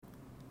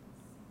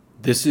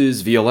This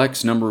is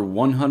VLX number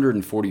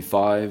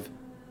 145,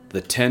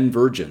 The 10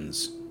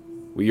 Virgins.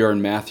 We are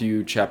in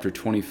Matthew chapter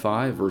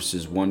 25,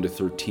 verses 1 to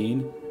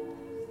 13.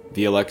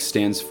 VLX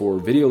stands for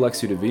Video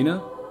Lexio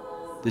Divina.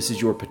 This is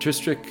your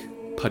patristic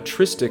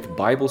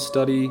Bible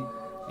study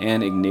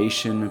and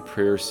Ignatian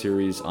prayer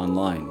series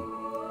online.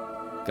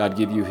 God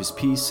give you his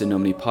peace, in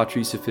nomine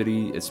Patris et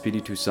Filii et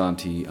Spiritus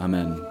Sancti.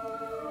 Amen.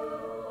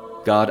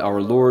 God our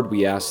Lord,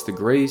 we ask the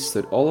grace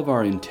that all of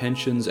our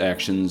intentions,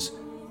 actions,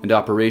 and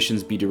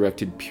operations be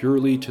directed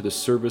purely to the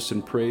service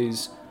and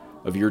praise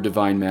of your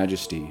divine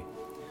majesty.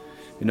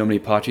 In nomine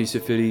Patris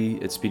et Filii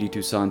et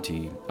Spiritus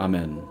Sancti.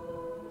 Amen.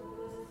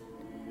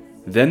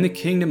 Then the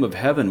kingdom of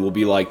heaven will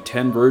be like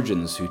 10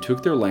 virgins who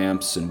took their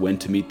lamps and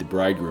went to meet the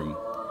bridegroom.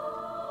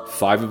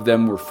 5 of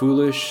them were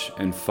foolish,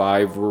 and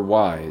 5 were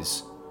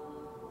wise.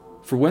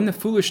 For when the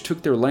foolish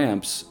took their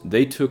lamps,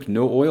 they took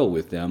no oil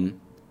with them,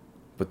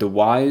 but the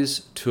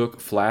wise took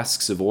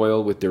flasks of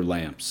oil with their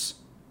lamps.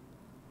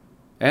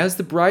 As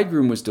the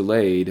bridegroom was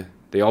delayed,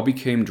 they all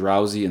became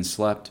drowsy and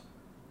slept.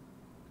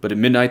 But at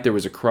midnight there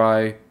was a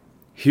cry,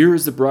 "Here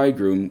is the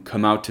bridegroom,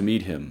 come out to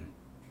meet him."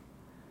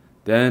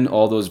 Then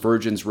all those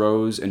virgins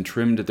rose and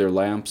trimmed their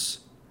lamps.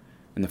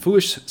 And the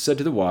foolish said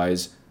to the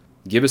wise,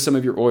 "Give us some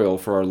of your oil,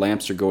 for our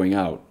lamps are going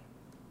out."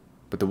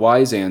 But the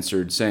wise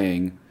answered,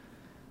 saying,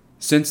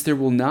 "Since there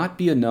will not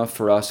be enough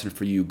for us and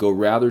for you, go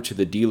rather to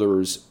the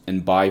dealers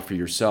and buy for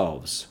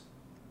yourselves."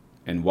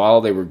 And while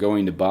they were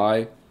going to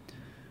buy,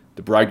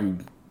 the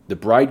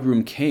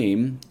bridegroom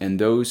came, and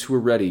those who were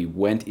ready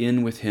went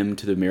in with him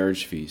to the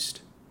marriage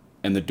feast,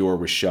 and the door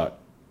was shut.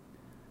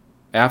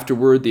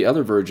 Afterward the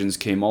other virgins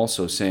came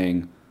also,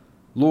 saying,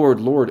 "Lord,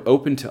 Lord,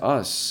 open to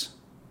us."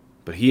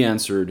 But he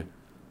answered,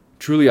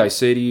 "Truly I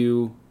say to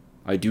you,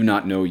 I do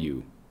not know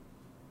you.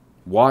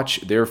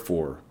 Watch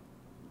therefore,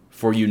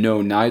 for you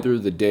know neither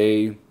the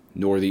day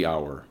nor the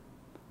hour."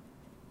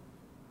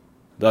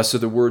 Thus are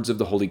the words of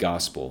the Holy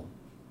Gospel.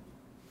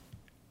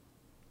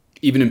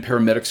 Even in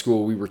paramedic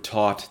school, we were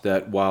taught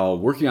that while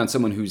working on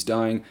someone who's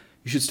dying,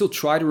 you should still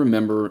try to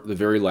remember the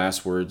very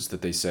last words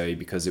that they say,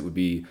 because it would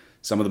be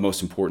some of the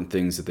most important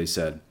things that they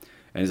said.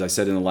 And as I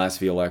said in the last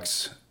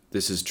VLX,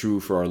 this is true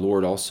for our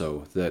Lord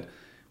also, that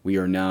we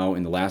are now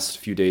in the last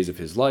few days of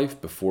his life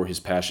before his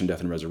passion,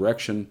 death, and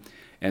resurrection.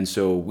 And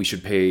so we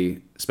should pay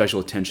special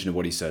attention to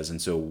what he says.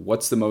 And so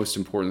what's the most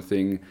important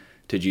thing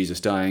to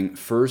Jesus dying?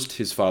 First,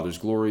 his Father's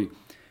glory,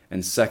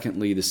 and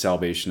secondly, the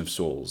salvation of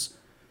souls.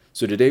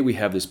 So today we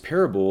have this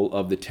parable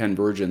of the 10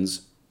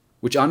 virgins,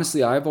 which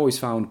honestly I've always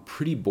found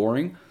pretty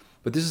boring,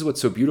 but this is what's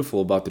so beautiful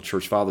about the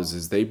church fathers,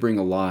 is they bring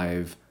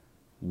alive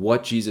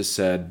what Jesus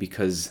said,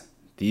 because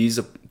these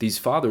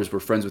fathers were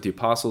friends with the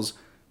apostles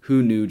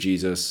who knew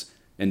Jesus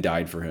and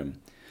died for him.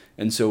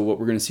 And so what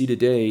we're going to see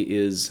today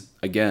is,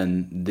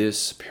 again,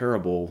 this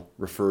parable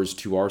refers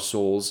to our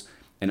souls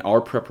and our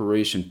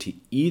preparation to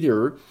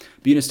either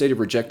be in a state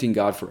of rejecting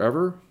God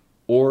forever,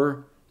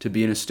 or to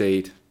be in a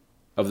state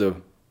of the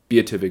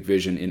beatific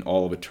vision in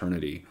all of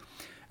eternity.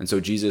 And so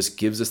Jesus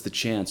gives us the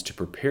chance to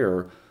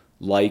prepare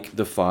like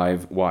the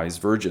 5 wise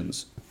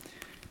virgins.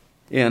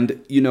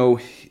 And,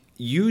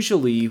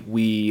 usually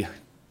we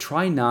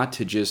try not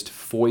to just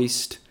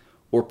foist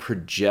or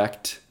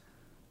project,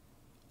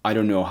 I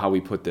don't know how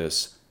we put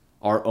this,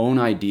 our own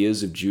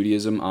ideas of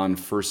Judaism on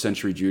first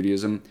century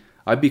Judaism.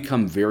 I've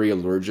become very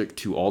allergic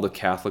to all the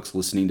Catholics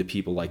listening to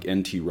people like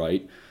N.T.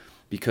 Wright,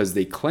 because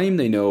they claim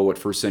they know what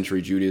first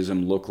century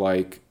Judaism looked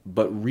like,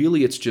 but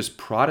really it's just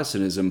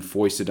Protestantism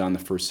foisted on the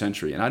first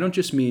century. And I don't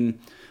just mean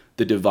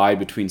the divide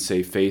between,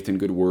 say, faith and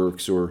good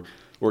works, or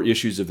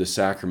issues of the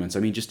sacraments.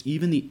 I mean, just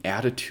even the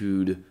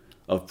attitude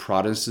of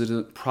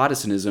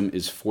Protestantism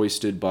is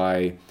foisted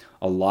by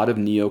a lot of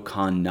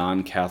neocon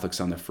non-Catholics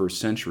on the first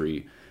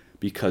century,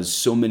 because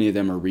so many of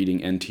them are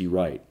reading N.T.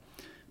 Wright.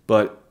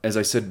 But as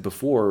I said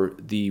before,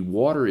 the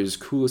water is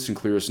coolest and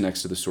clearest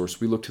next to the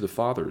source. We look to the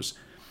fathers.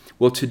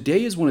 Well,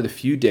 today is one of the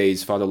few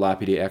days Father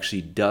Lapide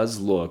actually does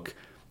look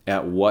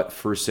at what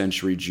first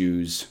century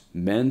Jews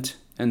meant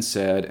and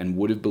said and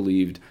would have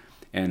believed,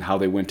 and how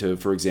they went to,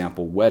 for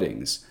example,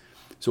 weddings.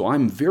 So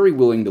I'm very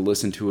willing to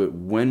listen to it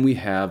when we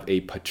have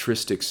a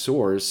patristic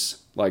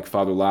source like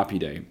Father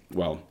Lapide.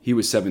 Well, he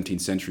was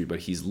 17th century,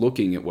 but he's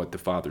looking at what the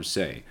fathers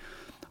say.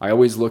 I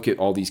always look at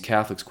all these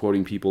Catholics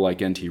quoting people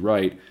like N.T.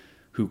 Wright,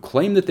 who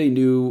claim that they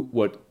knew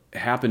what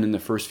happened in the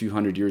first few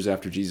hundred years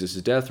after Jesus'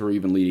 death, or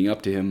even leading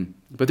up to him,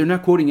 but they're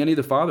not quoting any of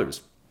the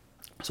fathers.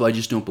 So I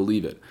just don't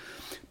believe it.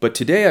 But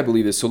today I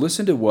believe this. So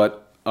listen to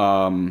what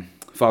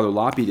Father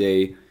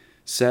Lapide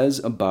says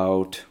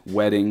about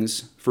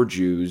weddings for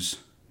Jews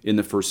in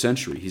the first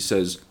century. He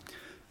says,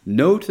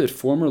 "Note that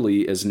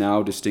formerly, as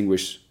now,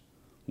 distinguished,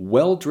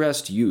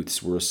 well-dressed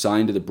youths were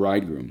assigned to the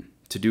bridegroom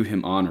to do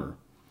him honor,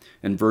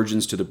 and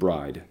virgins to the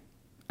bride,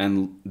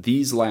 and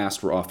these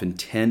last were often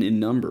 10 in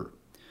number.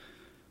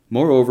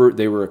 Moreover,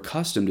 they were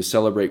accustomed to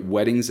celebrate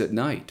weddings at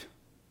night."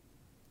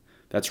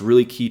 That's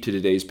really key to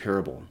today's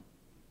parable.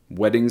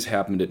 Weddings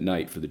happened at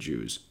night for the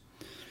Jews.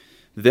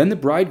 "Then the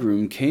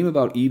bridegroom came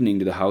about evening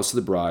to the house of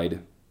the bride,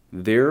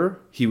 There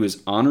he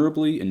was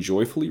honorably and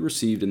joyfully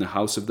received in the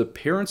house of the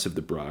parents of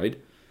the bride.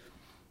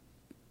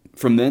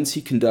 From thence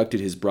he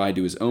conducted his bride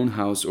to his own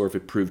house, or if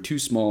it proved too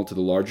small, to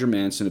the larger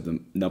mansion of the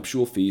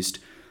nuptial feast,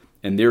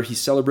 and there he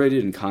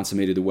celebrated and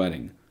consummated the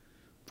wedding.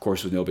 Of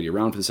course, with nobody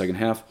around for the second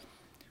half.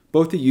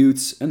 Both the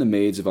youths and the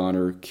maids of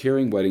honor,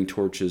 carrying wedding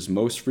torches,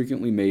 most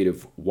frequently made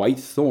of white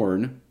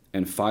thorn,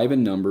 and 5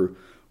 in number,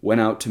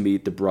 went out to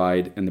meet the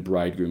bride and the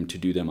bridegroom to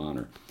do them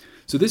honor.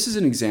 So this is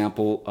an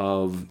example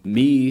of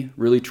me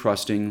really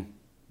trusting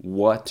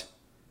what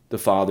the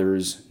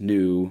fathers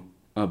knew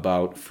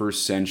about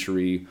first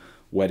century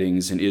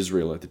weddings in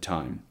Israel at the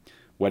time.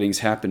 Weddings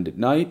happened at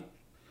night.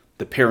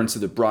 The parents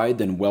of the bride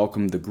then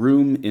welcomed the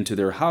groom into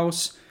their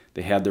house.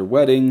 They had their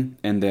wedding,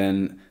 and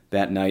then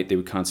that night they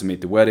would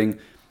consummate the wedding.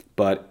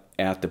 But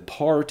at the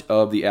part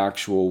of the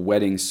actual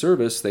wedding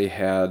service, they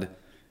had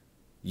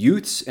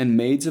youths and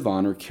maids of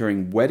honor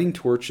carrying wedding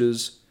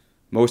torches,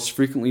 most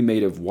frequently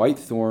made of white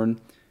thorn,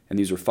 and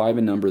these were 5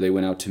 in number. They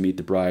went out to meet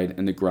the bride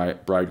and the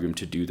bridegroom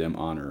to do them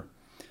honor.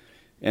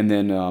 And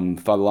then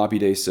Father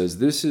Lapide says,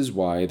 this is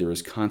why there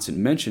is constant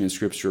mention in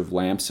Scripture of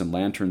lamps and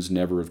lanterns,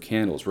 never of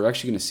candles. We're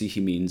actually going to see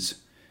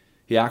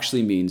he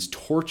actually means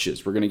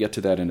torches. We're going to get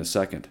to that in a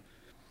second.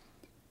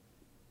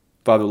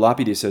 Father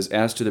Lapide says,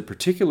 as to the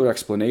particular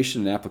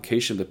explanation and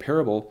application of the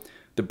parable,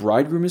 the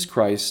bridegroom is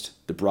Christ,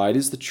 the bride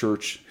is the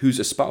church, whose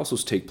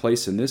espousals take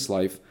place in this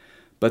life,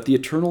 but the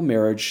eternal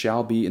marriage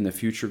shall be in the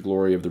future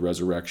glory of the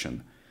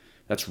resurrection.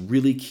 That's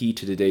really key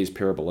to today's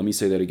parable. Let me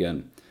say that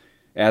again.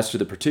 As to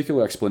the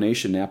particular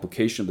explanation and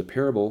application of the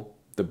parable,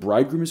 the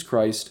bridegroom is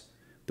Christ,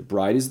 the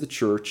bride is the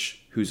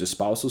church, whose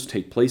espousals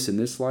take place in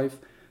this life,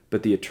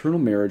 but the eternal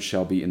marriage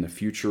shall be in the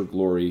future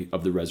glory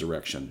of the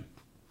resurrection.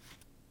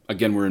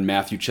 Again, we're in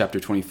Matthew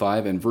chapter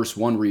 25, and verse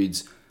 1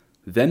 reads,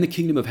 Then the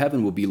kingdom of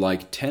heaven will be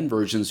like 10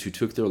 virgins who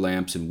took their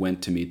lamps and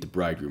went to meet the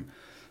bridegroom.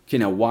 Okay,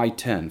 now why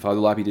 10?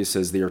 Father Lapide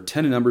says they are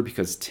 10 in number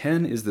because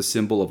 10 is the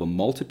symbol of a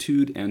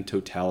multitude and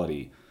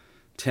totality.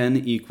 10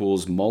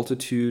 equals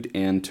multitude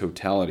and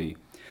totality.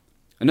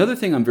 Another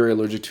thing I'm very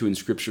allergic to in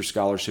scripture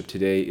scholarship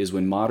today is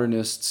when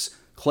modernists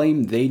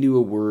claim they knew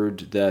a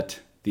word that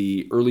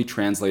the early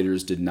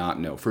translators did not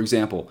know. For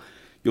example,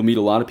 you'll meet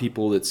a lot of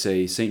people that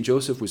say St.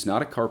 Joseph was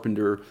not a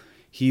carpenter,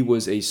 he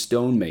was a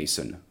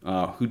stonemason.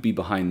 Who'd be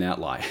behind that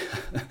lie?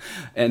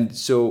 And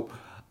so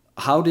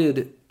how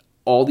did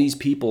all these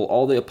people,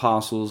 all the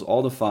apostles,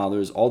 all the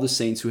fathers, all the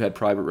saints who had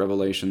private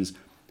revelations,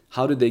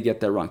 how did they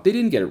get that wrong? They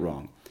didn't get it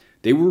wrong.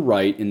 They were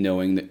right in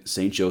knowing that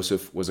St.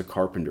 Joseph was a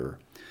carpenter.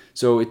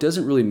 So it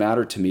doesn't really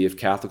matter to me if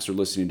Catholics are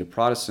listening to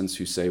Protestants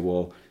who say,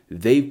 well,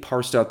 they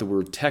parsed out the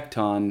word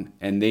tecton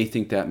and they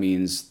think that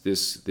means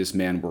this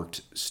man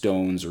worked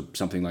stones or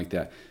something like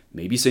that.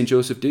 Maybe St.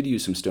 Joseph did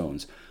use some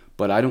stones,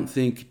 but I don't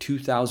think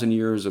 2,000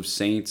 years of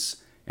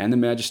saints and the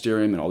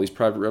magisterium and all these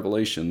private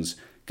revelations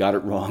got it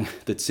wrong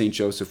that St.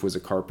 Joseph was a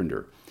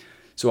carpenter.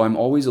 So I'm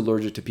always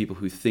allergic to people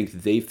who think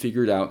they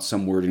figured out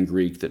some word in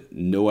Greek that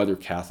no other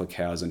Catholic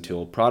has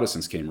until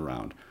Protestants came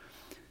around.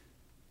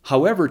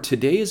 However,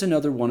 today is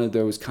another one of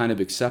those kind of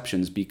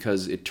exceptions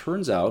because it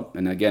turns out,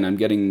 and again, I'm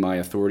getting my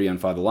authority on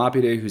Father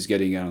Lapide, who's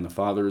getting it on the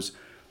fathers,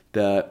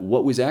 that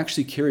what was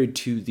actually carried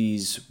to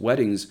these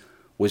weddings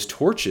was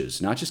torches,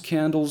 not just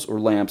candles or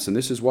lamps, and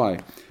this is why.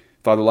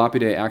 Father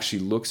Lapide actually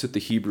looks at the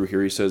Hebrew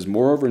here. He says,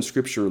 moreover in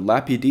Scripture,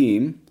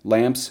 lapidim,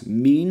 lamps,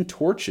 mean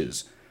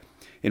torches.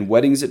 In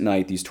weddings at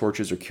night, these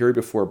torches are carried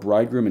before a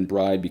bridegroom and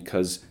bride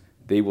because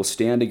they will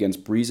stand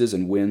against breezes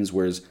and winds,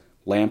 whereas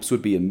lamps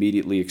would be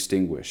immediately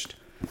extinguished.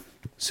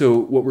 So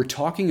what we're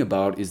talking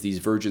about is these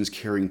virgins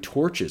carrying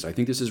torches. I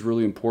think this is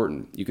really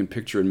important. You can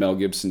picture in Mel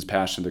Gibson's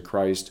Passion of the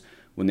Christ,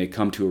 when they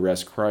come to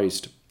arrest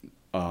Christ,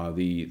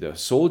 the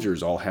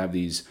soldiers all have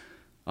these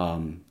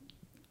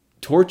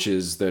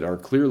torches that are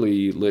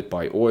clearly lit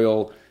by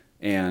oil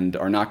and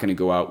are not going to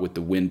go out with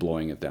the wind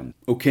blowing at them.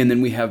 Okay, and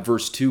then we have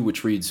verse 2,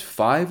 which reads,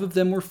 5 of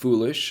them were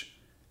foolish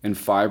and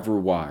 5 were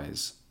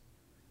wise.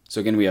 So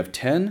again, we have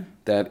 10.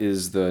 That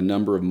is the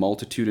number of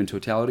multitude and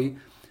totality.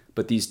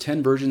 But these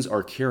 10 virgins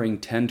are carrying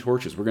 10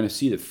 torches. We're going to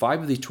see that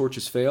 5 of these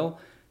torches fail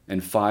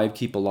and 5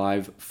 keep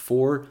alive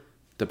for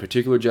the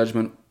particular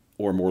judgment,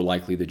 or more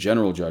likely the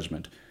general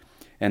judgment.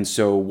 And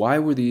so why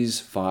were these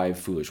 5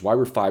 foolish? Why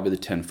were 5 of the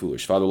 10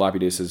 foolish? Father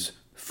Lapide says,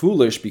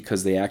 foolish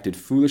because they acted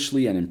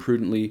foolishly and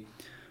imprudently.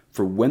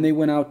 For when they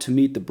went out to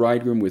meet the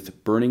bridegroom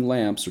with burning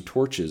lamps or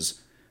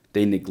torches,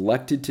 they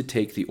neglected to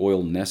take the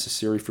oil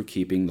necessary for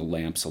keeping the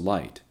lamps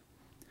alight.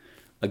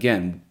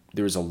 Again,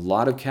 there's a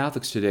lot of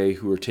Catholics today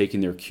who are taking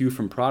their cue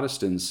from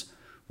Protestants,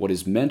 what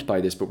is meant by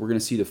this, but we're going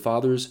to see the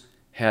fathers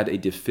had a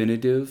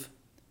definitive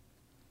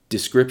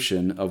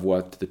description of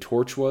what the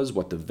torch was,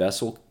 what the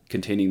vessel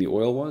containing the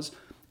oil was,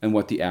 and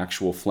what the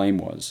actual flame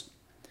was.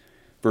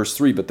 Verse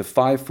 3, but the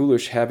 5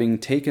 foolish, having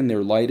taken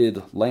their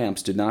lighted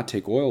lamps, did not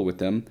take oil with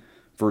them.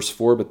 Verse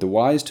 4, but the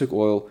wise took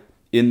oil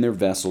in their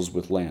vessels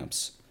with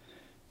lamps.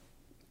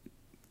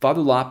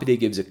 Father Lapide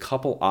gives a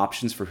couple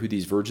options for who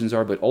these virgins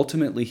are, but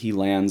ultimately he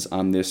lands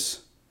on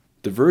this.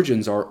 The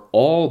virgins are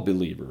all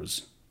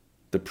believers.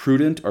 The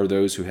prudent are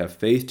those who have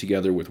faith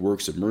together with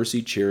works of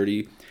mercy,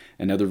 charity,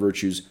 and other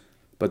virtues,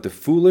 but the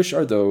foolish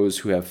are those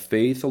who have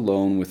faith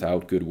alone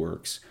without good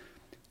works.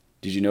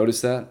 Did you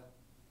notice that?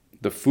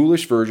 The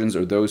foolish virgins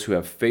are those who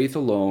have faith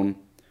alone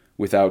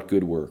without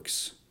good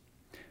works.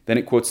 Then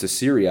it quotes the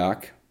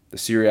Syriac. The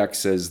Syriac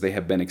says they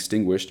have been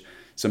extinguished.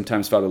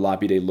 Sometimes Father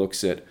Lapide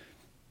looks at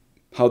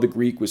how the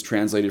Greek was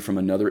translated from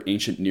another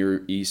ancient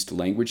Near East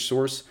language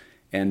source,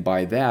 and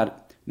by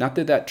that, not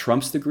that that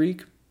trumps the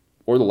Greek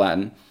or the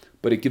Latin,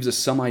 but it gives us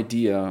some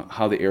idea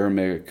how the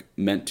Aramaic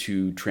meant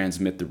to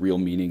transmit the real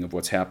meaning of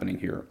what's happening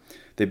here.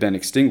 They've been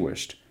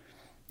extinguished.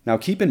 Now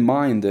keep in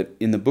mind that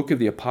in the book of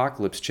the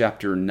Apocalypse,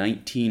 chapter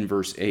 19,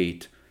 verse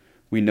 8,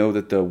 we know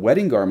that the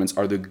wedding garments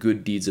are the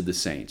good deeds of the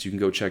saints. You can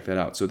go check that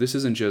out. So this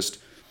isn't just,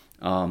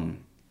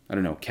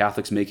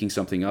 Catholics making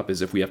something up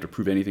as if we have to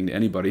prove anything to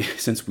anybody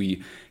since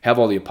we have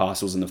all the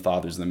apostles and the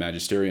fathers and the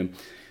magisterium.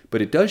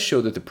 But it does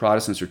show that the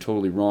Protestants are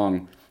totally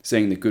wrong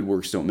saying that good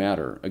works don't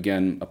matter.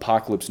 Again,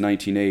 Apocalypse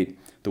 19:8,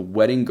 the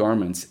wedding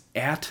garments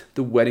at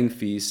the wedding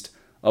feast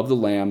of the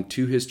Lamb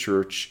to his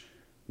church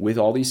with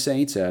all these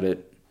saints at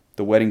it,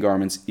 the wedding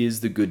garments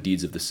is the good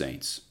deeds of the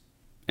saints.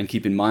 And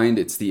keep in mind,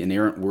 it's the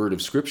inerrant word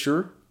of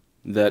Scripture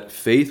that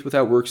faith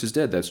without works is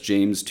dead. That's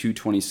James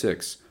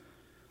 2:26.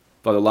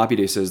 Father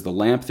Lapide says, the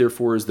lamp,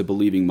 therefore, is the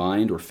believing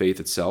mind, or faith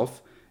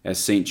itself, as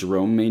St.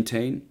 Jerome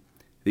maintained.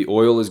 The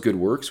oil is good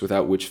works,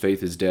 without which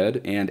faith is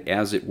dead, and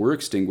as it were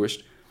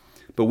extinguished,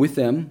 but with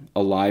them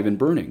alive and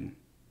burning.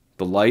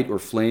 The light or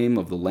flame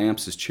of the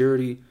lamps is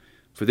charity,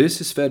 for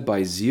this is fed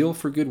by zeal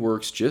for good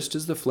works, just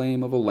as the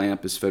flame of a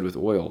lamp is fed with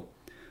oil.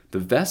 The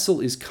vessel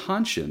is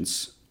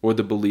conscience, or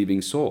the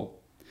believing soul.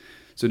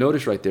 So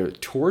notice right there,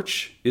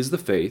 torch is the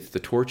faith,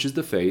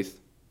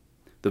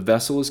 the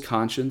vessel is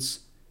conscience,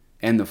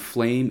 and the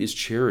flame is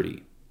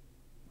charity.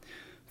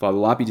 Father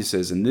Lapide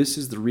says, and this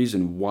is the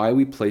reason why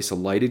we place a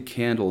lighted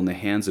candle in the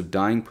hands of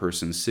dying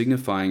persons,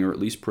 signifying, or at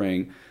least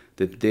praying,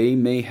 that they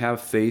may have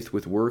faith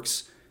with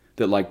works,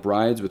 that like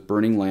brides with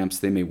burning lamps,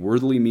 they may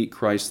worthily meet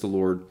Christ the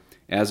Lord,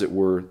 as it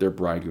were their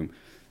bridegroom.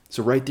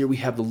 So right there we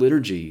have the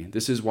liturgy.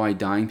 This is why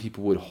dying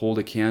people would hold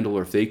a candle,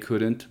 or if they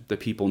couldn't, the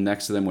people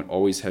next to them would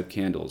always have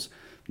candles.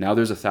 Now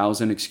there's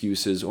 1,000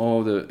 excuses.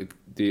 Oh,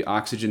 the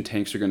oxygen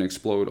tanks are going to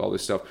explode, all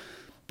this stuff.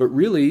 But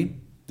really,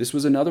 this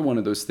was another one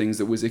of those things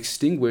that was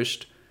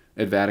extinguished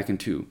at Vatican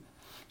II.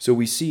 So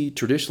we see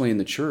traditionally in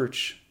the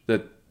church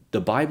that the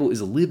Bible is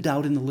lived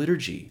out in the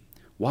liturgy.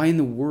 Why in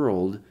the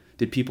world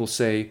did people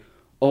say,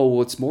 oh,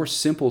 well, it's more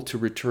simple to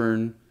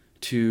return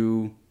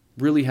to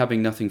really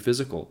having nothing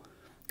physical?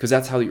 Because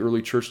that's how the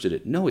early church did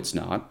it. No, it's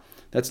not.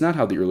 That's not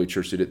how the early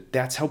church did it.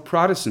 That's how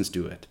Protestants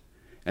do it.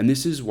 And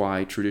this is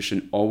why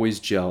tradition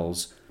always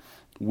gels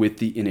with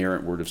the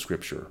inerrant word of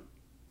Scripture.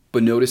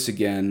 But notice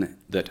again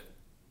that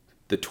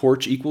the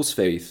torch equals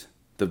faith,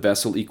 the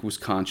vessel equals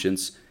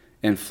conscience,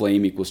 and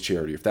flame equals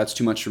charity. If that's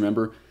too much to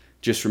remember,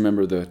 just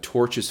remember the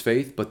torch is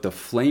faith, but the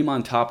flame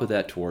on top of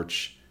that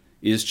torch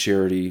is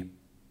charity.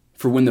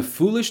 For when the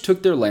foolish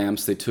took their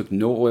lamps, they took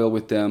no oil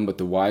with them, but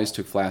the wise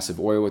took flasks of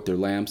oil with their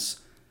lamps.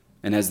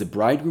 And as the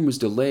bridegroom was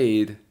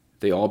delayed,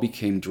 they all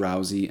became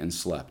drowsy and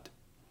slept.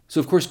 So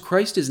of course,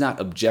 Christ is not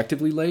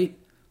objectively late,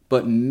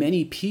 but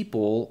many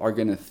people are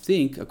going to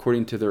think,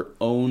 according to their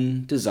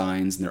own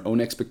designs and their own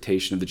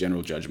expectation of the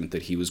general judgment,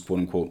 that he was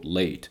quote-unquote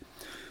late.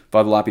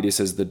 Father Lapide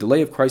says, the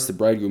delay of Christ the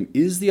bridegroom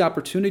is the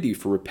opportunity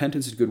for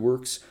repentance and good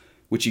works,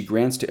 which he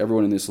grants to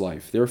everyone in this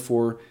life.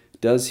 Therefore,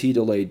 does he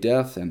delay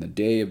death and the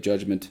day of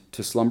judgment?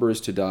 To slumber is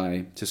to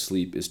die, to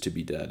sleep is to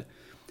be dead.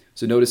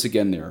 So notice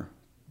again there,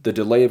 the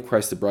delay of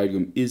Christ the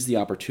bridegroom is the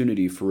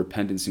opportunity for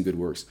repentance and good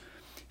works.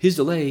 His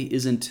delay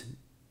isn't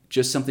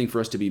just something for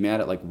us to be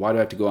mad at, like, why do I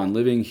have to go on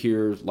living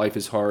here? Life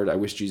is hard. I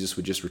wish Jesus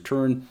would just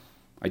return.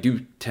 I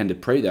do tend to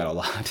pray that a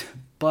lot,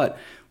 but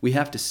we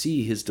have to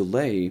see his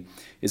delay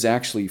is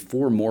actually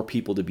for more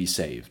people to be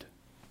saved.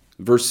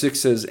 Verse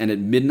 6 says, and at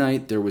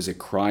midnight there was a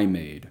cry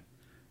made.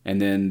 And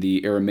then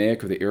the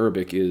Aramaic or the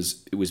Arabic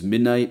is, it was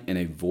midnight and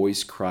a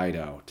voice cried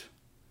out.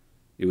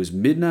 It was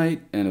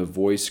midnight and a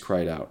voice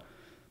cried out.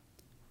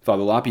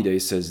 Father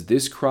Lapide says,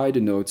 this cry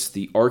denotes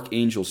the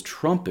archangel's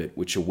trumpet,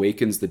 which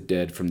awakens the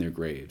dead from their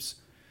graves.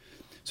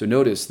 So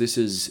notice, this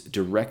is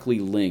directly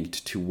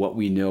linked to what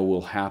we know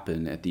will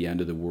happen at the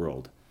end of the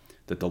world.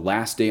 That the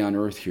last day on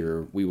earth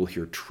here, we will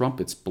hear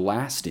trumpets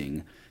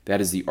blasting. That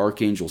is the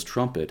archangel's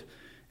trumpet.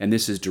 And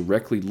this is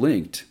directly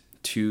linked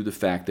to the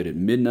fact that at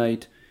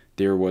midnight,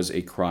 there was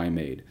a cry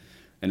made.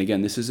 And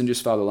again, this isn't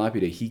just Father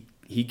Lapide.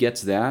 He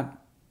gets that,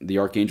 the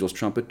archangel's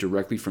trumpet,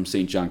 directly from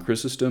St. John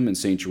Chrysostom and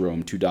St.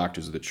 Jerome, two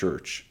doctors of the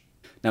church.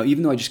 Now,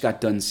 even though I just got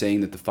done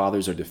saying that the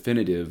fathers are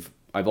definitive,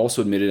 I've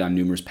also admitted on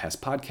numerous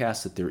past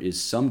podcasts that there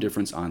is some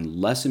difference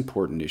on less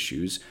important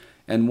issues.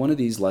 And one of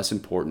these less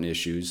important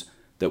issues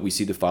that we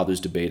see the fathers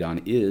debate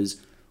on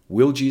is,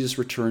 will Jesus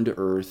return to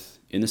earth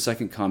in the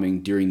second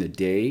coming during the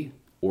day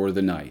or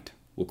the night?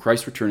 Will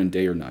Christ return in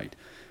day or night?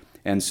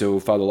 And so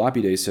Father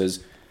Lapide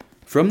says,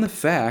 From the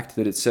fact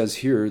that it says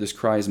here this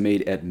cry is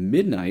made at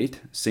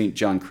midnight, St.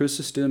 John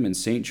Chrysostom and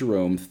St.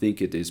 Jerome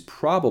think it is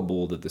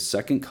probable that the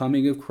second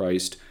coming of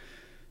Christ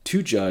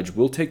to judge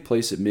will take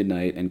place at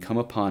midnight and come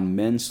upon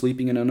men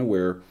sleeping and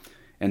unaware,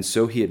 and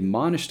so he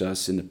admonished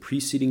us in the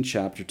preceding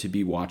chapter to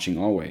be watching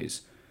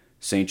always.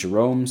 St.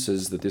 Jerome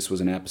says that this was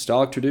an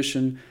apostolic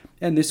tradition,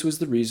 and this was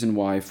the reason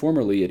why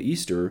formerly at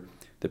Easter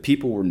the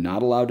people were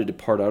not allowed to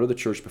depart out of the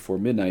church before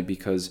midnight,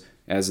 because,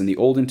 as in the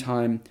olden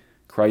time,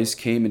 Christ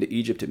came into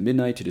Egypt at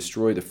midnight to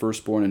destroy the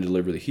firstborn and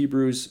deliver the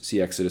Hebrews.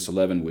 See Exodus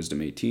 11,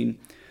 Wisdom 18.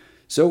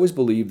 So it was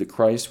believed that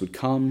Christ would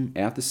come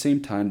at the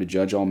same time to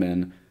judge all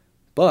men.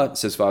 But,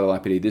 says Father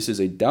Lapide, this is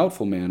a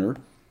doubtful matter.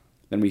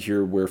 Then we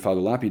hear where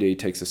Father Lapide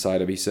takes the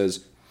side of, he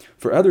says,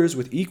 for others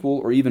with equal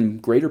or even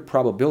greater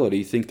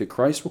probability think that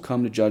Christ will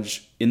come to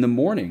judge in the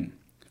morning,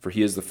 for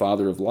he is the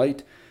Father of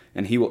light,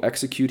 and he will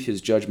execute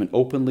his judgment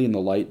openly in the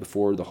light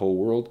before the whole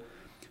world,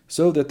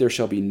 so that there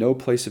shall be no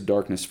place of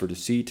darkness for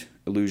deceit,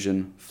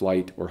 illusion,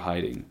 flight, or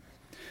hiding.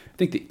 I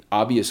think the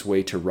obvious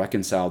way to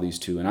reconcile these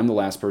two, and I'm the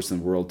last person in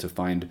the world to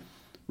find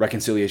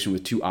reconciliation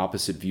with two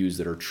opposite views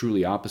that are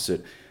truly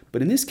opposite,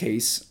 but in this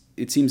case,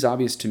 it seems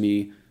obvious to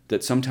me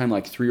that sometime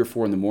like 3 or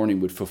 4 in the morning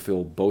would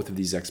fulfill both of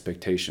these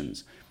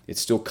expectations. It's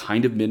still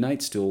kind of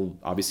midnight, still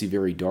obviously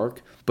very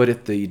dark, but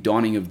at the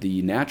dawning of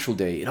the natural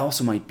day, it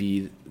also might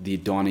be the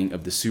dawning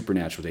of the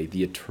supernatural day,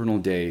 the eternal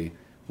day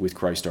with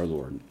Christ our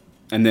Lord.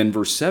 And then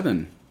verse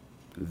 7,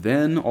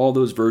 then all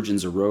those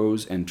virgins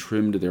arose and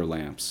trimmed their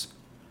lamps.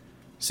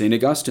 St.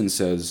 Augustine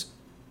says,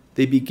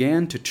 they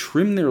began to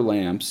trim their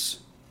lamps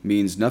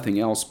means nothing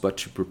else but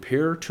to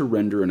prepare to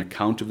render an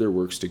account of their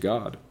works to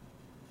God.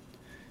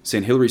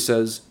 St. Hilary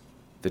says,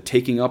 the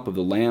taking up of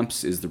the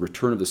lamps is the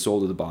return of the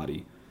soul to the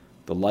body.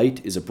 The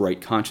light is a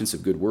bright conscience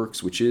of good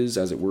works, which is,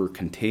 as it were,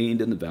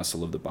 contained in the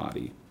vessel of the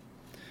body.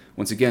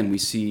 Once again, we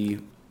see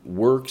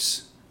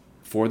works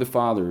for the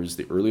fathers,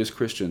 the earliest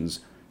Christians,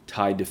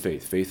 tied to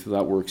faith. Faith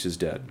without works is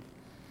dead.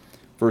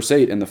 Verse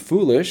 8, and the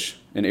foolish,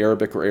 in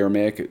Arabic or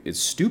Aramaic,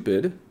 is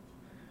stupid.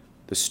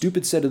 The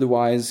stupid said to the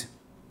wise,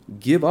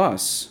 give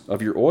us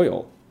of your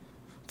oil,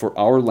 for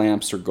our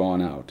lamps are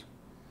gone out.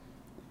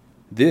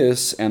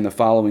 This and the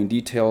following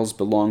details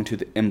belong to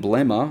the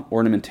emblema,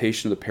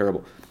 ornamentation of the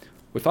parable.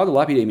 What Father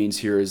Lapide means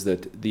here is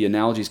that the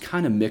analogy is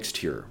kind of mixed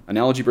here.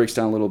 Analogy breaks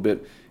down a little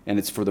bit, and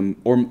it's for the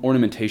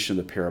ornamentation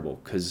of the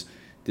parable, because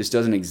this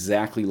doesn't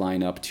exactly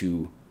line up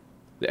to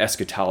the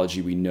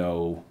eschatology we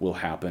know will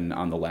happen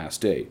on the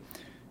last day.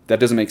 That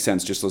doesn't make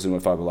sense. Just listen to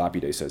what Father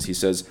Lapide says. He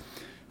says,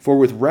 for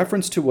with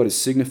reference to what is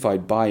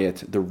signified by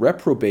it, the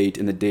reprobate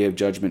in the day of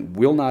judgment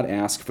will not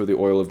ask for the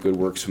oil of good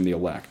works from the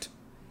elect.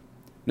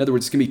 In other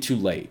words, it's going to be too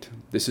late.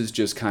 This is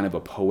just kind of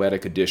a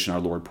poetic addition our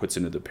Lord puts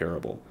into the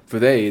parable. For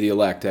they, the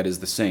elect, that is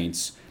the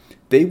saints,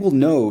 they will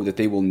know that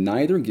they will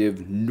neither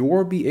give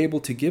nor be able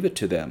to give it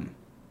to them,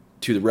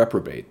 to the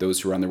reprobate,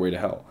 those who are on their way to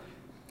hell.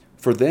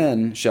 For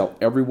then shall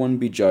everyone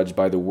be judged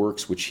by the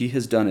works which he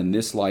has done in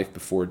this life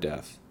before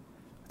death.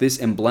 This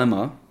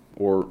emblema,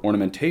 or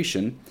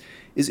ornamentation,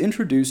 is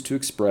introduced to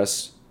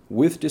express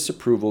with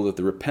disapproval that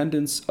the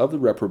repentance of the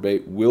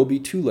reprobate will be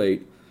too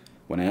late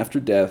when after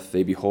death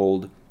they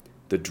behold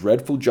the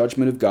dreadful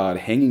judgment of God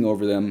hanging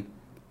over them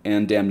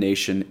and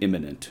damnation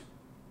imminent.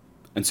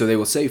 And so they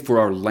will say,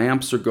 for our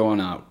lamps are gone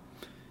out.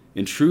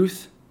 In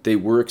truth, they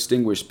were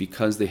extinguished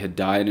because they had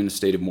died in a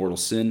state of mortal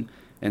sin,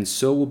 and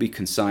so will be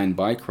consigned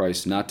by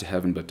Christ not to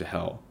heaven but to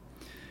hell.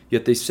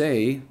 Yet they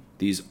say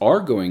these are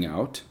going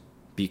out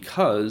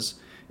because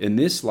in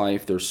this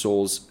life their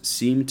souls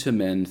seem to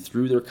men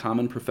through their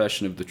common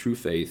profession of the true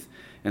faith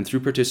and through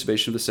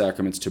participation of the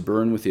sacraments to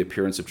burn with the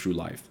appearance of true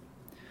life.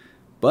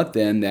 But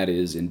then, that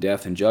is, in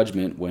death and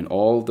judgment, when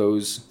all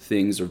those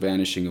things are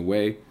vanishing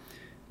away,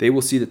 they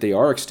will see that they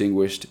are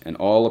extinguished, and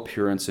all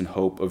appearance and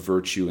hope of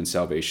virtue and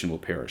salvation will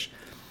perish.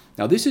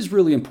 Now, this is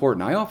really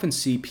important. I often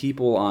see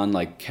people on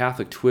like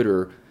Catholic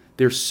Twitter,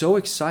 they're so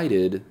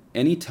excited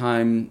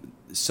anytime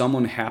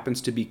someone happens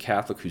to be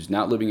Catholic who's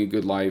not living a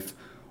good life,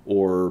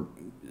 or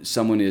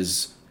someone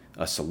is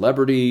a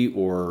celebrity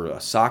or a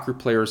soccer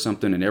player or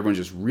something, and everyone's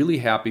just really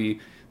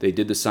happy they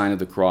did the sign of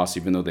the cross,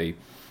 even though they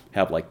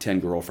have like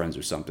 10 girlfriends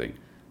or something.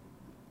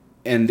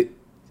 And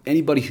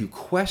anybody who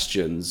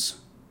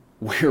questions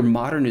where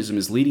modernism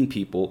is leading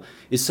people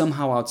is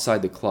somehow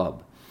outside the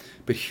club.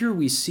 But here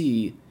we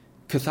see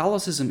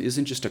Catholicism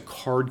isn't just a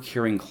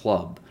card-carrying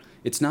club.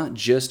 It's not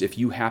just if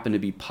you happen to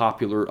be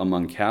popular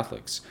among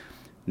Catholics.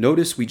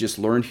 Notice we just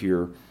learned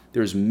here,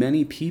 there's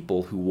many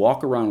people who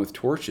walk around with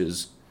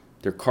torches.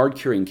 They're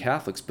card-carrying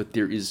Catholics, but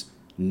there is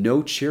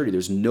no charity.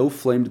 There's no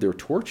flame to their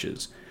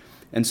torches.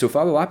 And so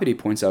Father Lapide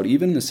points out,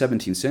 even in the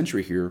 17th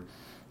century here,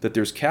 that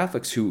there's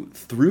Catholics who,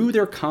 through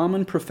their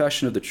common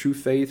profession of the true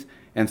faith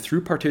and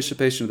through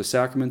participation of the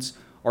sacraments,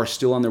 are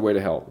still on their way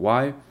to hell.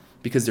 Why?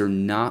 Because they're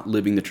not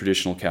living the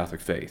traditional Catholic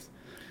faith.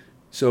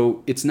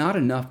 So it's not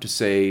enough to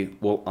say,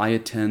 well, I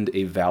attend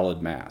a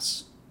valid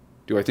Mass.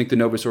 Do I think the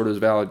Novus Ordo is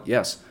valid?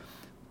 Yes.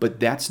 But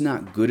that's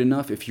not good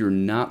enough if you're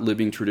not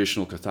living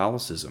traditional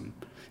Catholicism,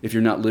 if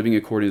you're not living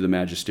according to the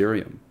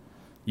magisterium.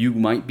 You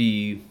might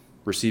be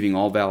receiving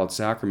all valid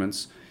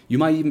sacraments. You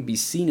might even be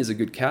seen as a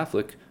good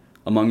Catholic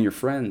among your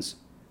friends.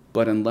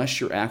 But unless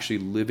you're actually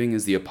living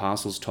as the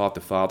apostles taught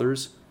the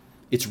fathers,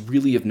 it's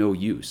really of no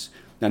use.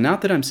 Now,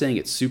 not that I'm saying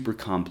it's super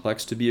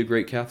complex to be a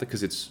great Catholic,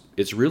 because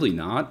it's really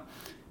not,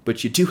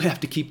 but you do have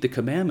to keep the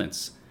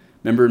commandments.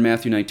 Remember in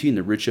Matthew 19,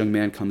 the rich young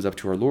man comes up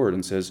to our Lord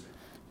and says,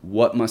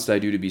 "What must I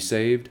do to be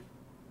saved?"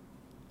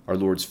 Our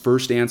Lord's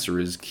first answer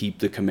is, keep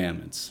the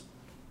commandments.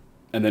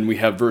 And then we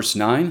have verse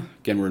 9.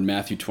 Again, we're in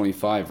Matthew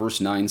 25. Verse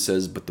 9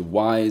 says, "But the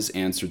wise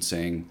answered,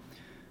 saying,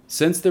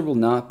 Since there will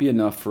not be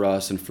enough for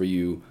us and for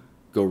you,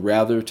 go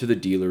rather to the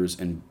dealers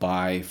and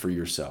buy for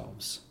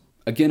yourselves."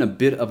 Again, a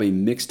bit of a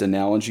mixed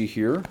analogy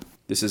here.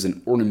 This is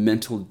an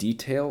ornamental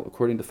detail,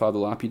 according to Father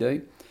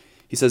Lapide.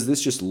 He says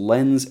this just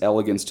lends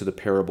elegance to the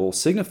parable,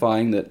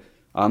 signifying that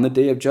on the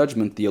day of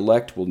judgment, the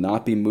elect will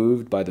not be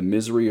moved by the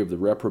misery of the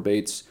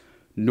reprobates,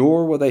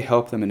 nor will they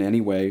help them in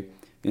any way.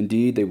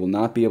 Indeed, they will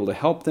not be able to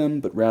help them,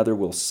 but rather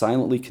will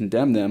silently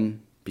condemn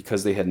them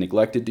because they had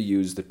neglected to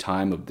use the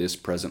time of this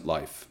present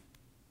life.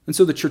 And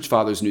so the Church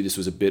Fathers knew this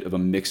was a bit of a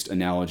mixed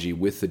analogy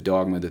with the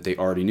dogma that they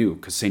already knew,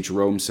 because St.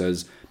 Jerome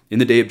says, in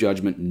the day of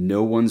judgment,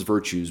 no one's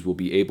virtues will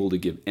be able to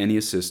give any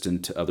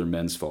assistance to other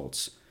men's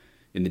faults.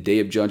 In the day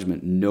of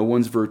judgment, no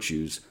one's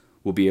virtues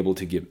will be able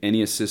to give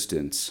any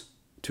assistance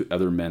to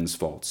other men's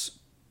faults.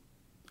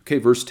 Okay,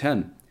 verse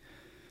 10.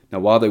 Now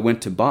while they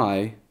went to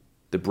buy,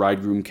 the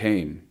bridegroom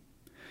came,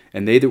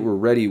 and they that were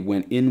ready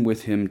went in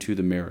with him to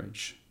the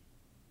marriage.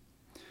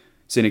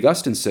 St.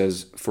 Augustine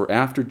says, "For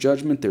after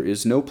judgment there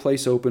is no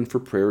place open for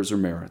prayers or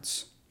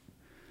merits."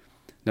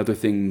 Another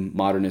thing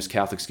modernist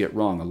Catholics get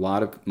wrong. A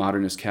lot of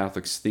modernist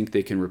Catholics think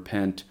they can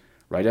repent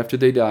right after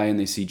they die and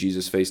they see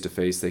Jesus face to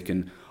face. They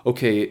can,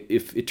 okay,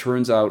 if it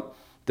turns out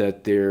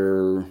that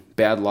their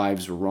bad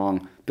lives were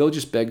wrong, they'll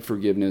just beg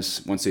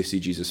forgiveness once they see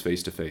Jesus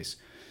face to face.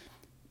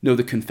 No,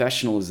 the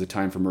confessional is the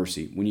time for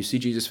mercy. When you see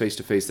Jesus face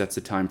to face, that's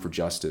the time for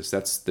justice.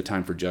 That's the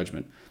time for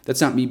judgment. That's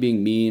not me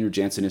being mean or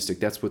Jansenistic.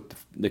 That's what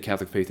the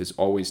Catholic faith has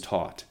always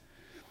taught.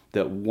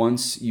 That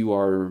once you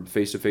are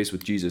face to face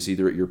with Jesus,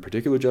 either at your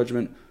particular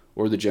judgment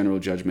or the general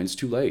judgment, it's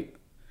too late.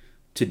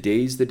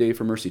 Today's the day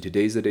for mercy.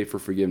 Today's the day for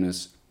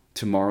forgiveness.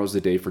 Tomorrow's the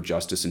day for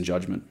justice and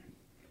judgment.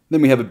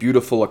 Then we have a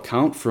beautiful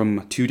account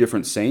from two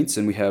different saints,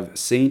 and we have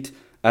Saint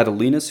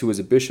Adelinus, who is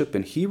a bishop,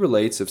 and he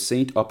relates of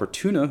Saint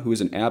Opportuna, who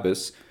is an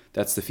abbess.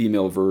 That's the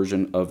female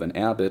version of an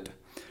abbot.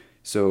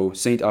 So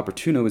Saint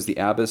Opportuna was the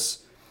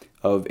abbess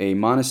of a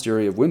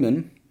monastery of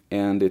women,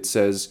 and it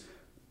says,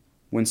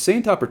 "When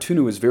Saint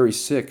Opportuna was very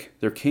sick,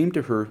 there came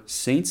to her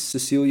Saints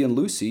Cecilia and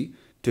Lucy,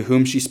 to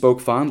whom she spoke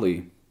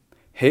fondly.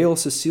 'Hail,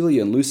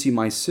 Cecilia and Lucy,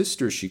 my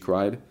sisters,' she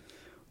cried.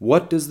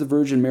 'What does the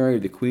Virgin Mary,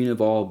 the Queen of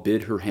all,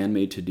 bid her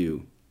handmaid to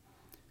do?'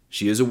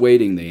 'She is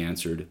awaiting,' they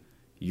answered,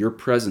 'your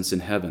presence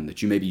in heaven,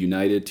 that you may be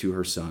united to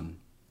her Son.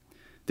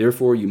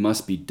 Therefore you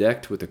must be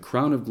decked with a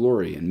crown of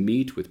glory and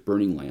meet with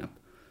burning lamp,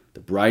 the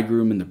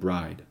bridegroom and the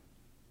bride.'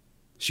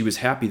 She was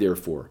happy,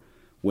 therefore,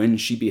 when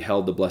she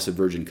beheld the Blessed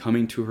Virgin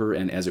coming to her,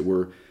 and, as it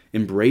were,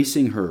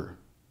 embracing her,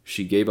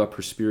 she gave up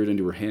her spirit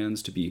into her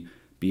hands to be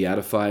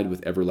beatified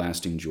with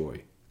everlasting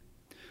joy."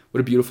 What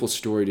a beautiful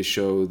story to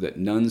show that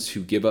nuns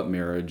who give up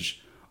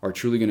marriage are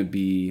truly going to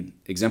be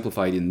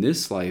exemplified in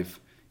this life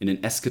in an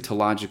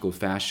eschatological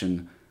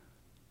fashion,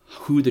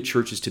 who the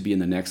church is to be in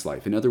the next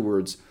life. In other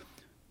words,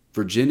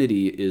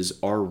 virginity is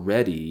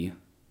already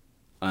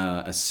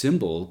a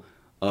symbol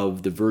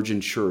of the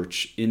virgin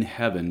church in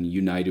heaven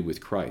united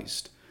with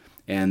Christ.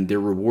 And their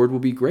reward will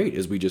be great,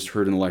 as we just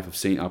heard in the life of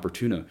Saint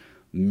Opportuna.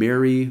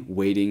 Mary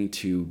waiting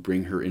to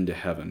bring her into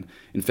heaven.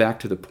 In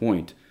fact, to the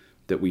point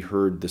that we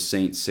heard the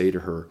saints say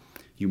to her,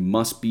 "You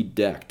must be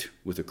decked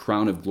with a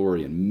crown of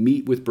glory and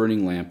meet with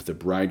burning lamp the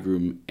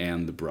bridegroom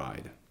and the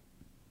bride."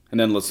 And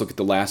then let's look at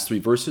the last three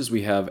verses.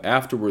 We have,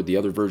 "Afterward the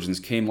other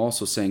virgins came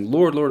also, saying,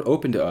 'Lord, Lord,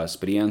 open to us.'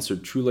 But he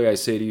answered, 'Truly I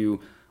say to you,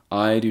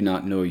 I do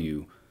not know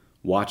you.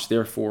 Watch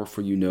therefore,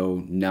 for you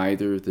know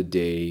neither the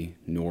day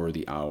nor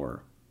the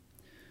hour.'"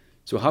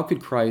 So how could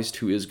Christ,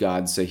 who is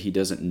God, say he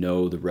doesn't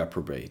know the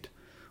reprobate?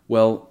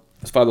 Well,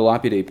 as Father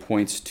Lapide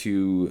points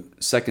to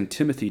 2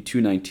 Timothy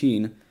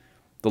 2:19,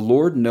 the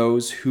Lord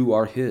knows who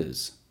are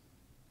his.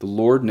 The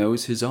Lord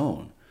knows his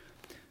own.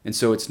 And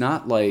so it's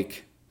not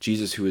like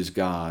Jesus, who is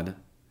God,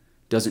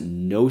 doesn't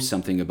know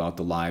something about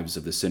the lives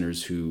of the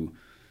sinners who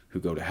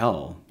go to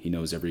hell. He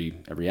knows every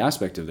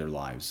aspect of their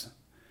lives.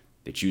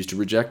 They choose to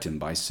reject him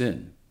by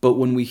sin. But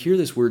when we hear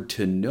this word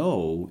 "to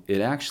know,"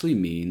 it actually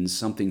means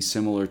something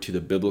similar to the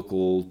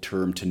biblical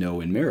term "to know"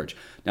 in marriage.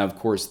 Now, of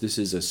course, this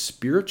is a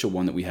spiritual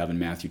one that we have in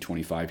Matthew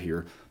 25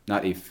 here,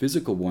 not a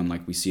physical one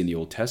like we see in the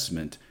Old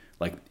Testament,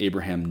 like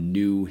Abraham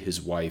knew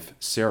his wife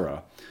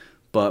Sarah.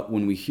 But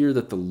when we hear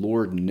that the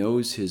Lord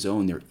knows his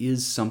own, there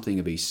is something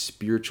of a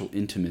spiritual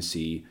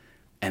intimacy,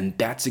 and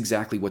that's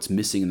exactly what's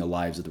missing in the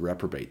lives of the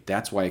reprobate.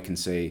 That's why I can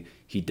say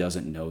he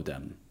doesn't know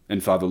them.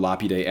 And Father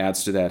Lapide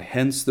adds to that,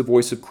 "Hence the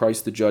voice of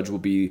Christ the judge will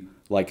be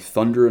like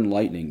thunder and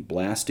lightning,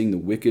 blasting the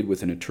wicked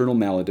with an eternal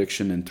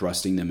malediction and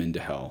thrusting them into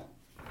hell."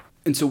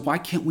 And so why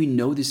can't we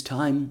know this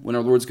time when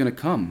our Lord's going to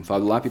come?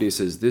 Father Lapide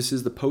says, this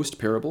is the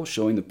post-parable,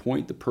 showing the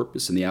point, the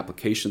purpose, and the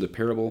application of the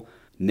parable,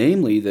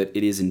 namely that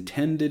it is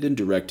intended and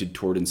directed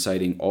toward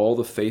inciting all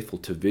the faithful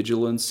to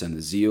vigilance and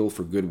the zeal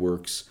for good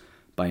works,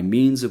 by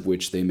means of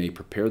which they may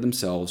prepare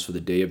themselves for the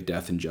day of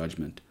death and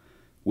judgment,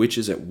 which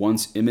is at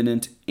once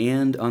imminent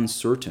and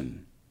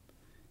uncertain.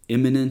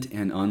 Imminent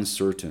and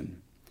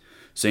uncertain.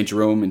 St.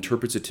 Jerome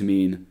interprets it to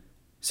mean,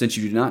 since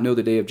you do not know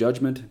the day of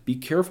judgment, be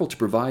careful to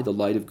provide the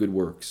light of good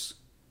works.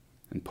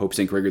 And Pope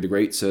St. Gregory the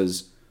Great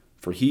says,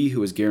 for he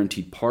who has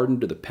guaranteed pardon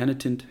to the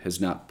penitent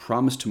has not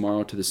promised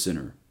tomorrow to the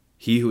sinner.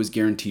 He who has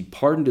guaranteed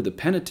pardon to the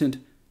penitent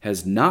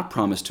has not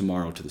promised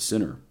tomorrow to the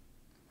sinner.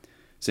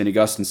 St.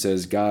 Augustine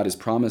says, God has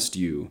promised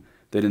you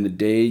that in the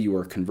day you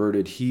are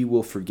converted, he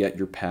will forget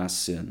your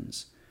past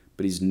sins,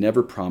 but he's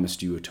never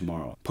promised you a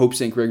tomorrow. Pope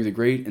St. Gregory the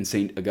Great and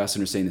St.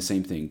 Augustine are saying the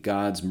same thing.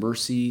 God's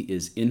mercy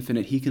is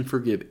infinite. He can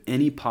forgive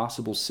any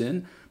possible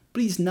sin,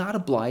 but he's not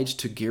obliged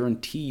to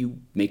guarantee you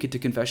make it to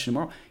confession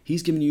tomorrow.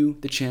 He's given you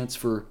the chance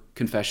for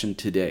confession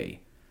today.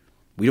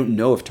 We don't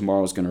know if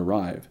tomorrow is going to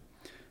arrive.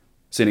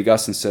 St.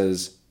 Augustine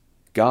says,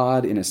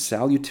 God in a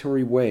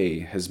salutary way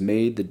has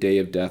made the day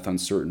of death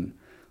uncertain.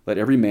 Let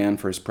every man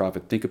for his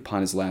profit think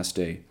upon his last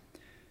day.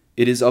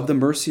 It is of the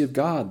mercy of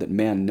God that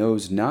man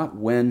knows not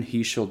when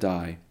he shall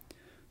die.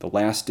 The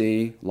last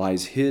day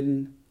lies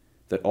hidden,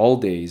 that all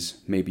days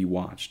may be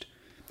watched.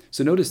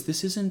 So notice,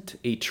 this isn't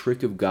a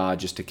trick of God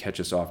just to catch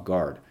us off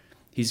guard.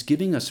 He's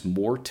giving us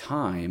more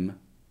time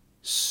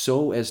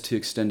so as to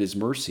extend his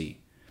mercy.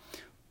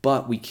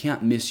 But we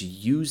can't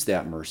misuse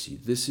that mercy.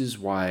 This is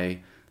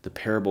why the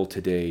parable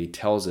today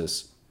tells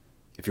us,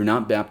 if you're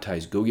not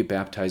baptized, go get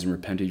baptized and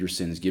repent of your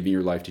sins, giving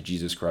your life to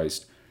Jesus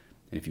Christ.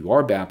 And if you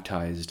are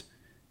baptized,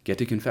 get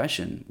to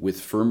confession with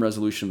firm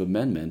resolution of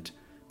amendment,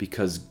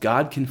 because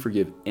God can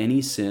forgive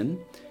any sin.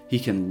 He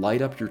can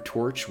light up your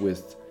torch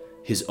with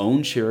his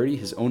own charity,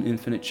 his own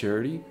infinite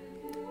charity,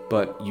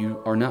 but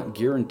you are not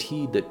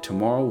guaranteed that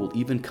tomorrow will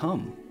even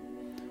come.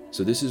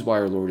 So this is why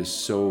our Lord is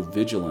so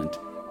vigilant,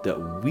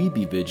 that we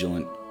be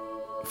vigilant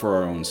for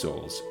our own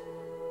souls.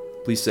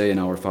 Please say an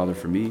Our Father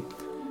for me,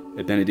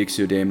 et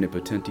benedictio Dei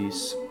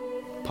omnipotentis,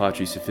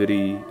 Patris et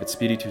Filii et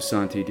Spiritus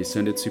Sancti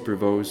descendet super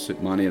vos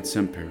et maneat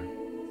semper.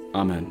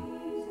 Amen.